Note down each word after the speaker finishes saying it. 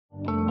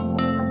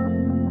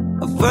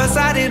First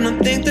I didn't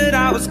think that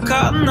I was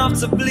cut enough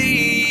to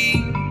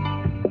bleed.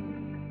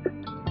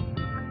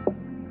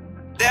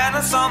 Then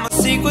I saw my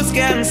secrets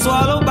getting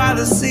swallowed by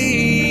the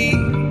sea.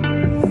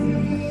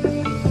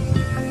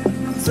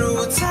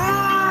 Through a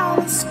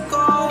telescope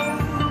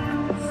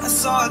I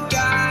saw a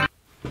guy.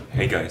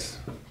 Hey guys,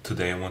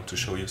 today I want to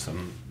show you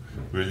some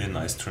really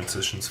nice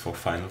transitions for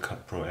Final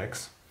Cut Pro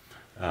X.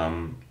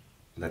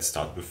 Let's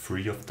start with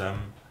 3 of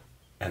them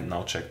and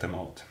now check them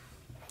out.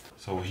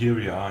 So here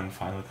we are in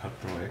Final Cut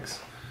Pro X.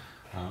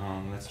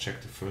 Let's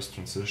check the first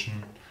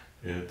transition.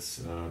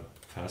 It's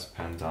fast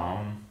pan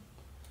down.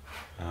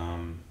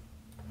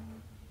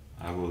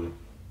 I will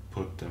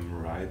put them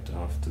right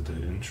after the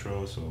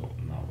intro, so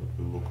now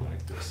it will look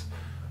like this.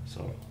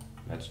 So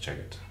let's check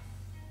it.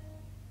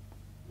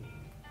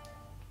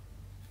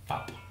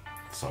 Up.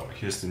 So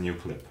here's the new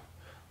clip.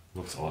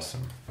 Looks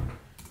awesome.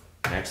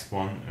 Next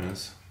one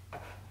is,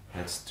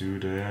 let's do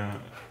the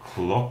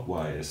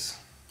clockwise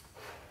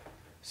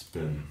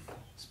spin.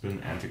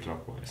 Spin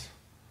anti-clockwise.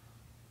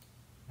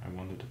 I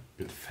want it a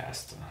bit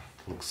faster.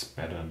 Looks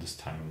better this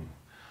time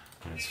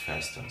when it's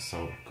faster.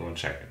 So go and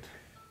check it.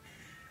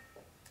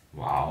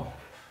 Wow.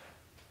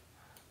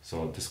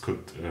 So this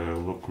could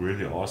look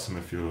really awesome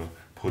if you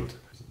put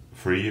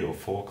 3 or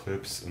 4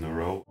 clips in a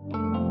row.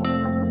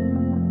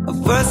 At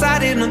first I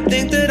didn't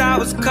think that I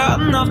was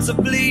cut enough to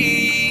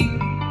bleed.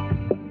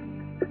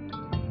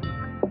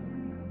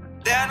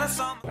 Then I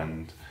saw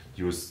And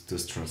use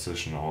this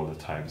transition all the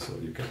time, so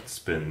you get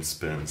spin,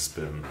 spin,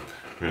 spin.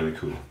 Really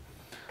cool.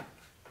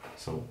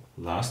 So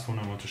last one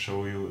I want to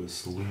show you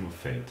is Luma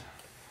Fade.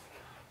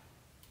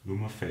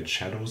 Luma Fade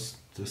shadows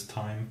this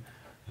time.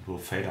 It will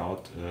fade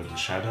out the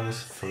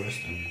shadows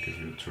first and give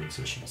you a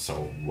transition.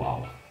 So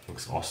wow,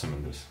 looks awesome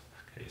in this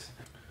case.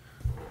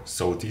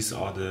 So these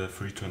are the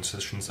 3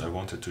 transitions I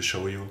wanted to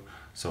show you.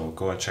 So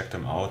go and check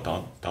them out.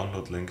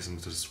 Download links in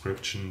the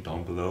description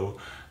down below.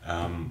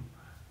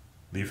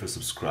 Leave a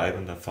subscribe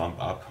and a thumb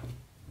up.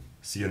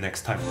 See you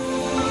next time.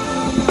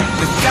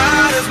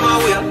 God is my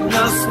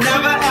witness,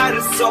 never had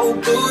it so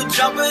good.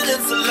 Jumping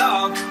into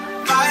love,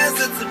 fires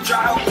into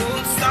dry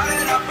wood.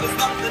 Started up with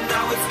nothing.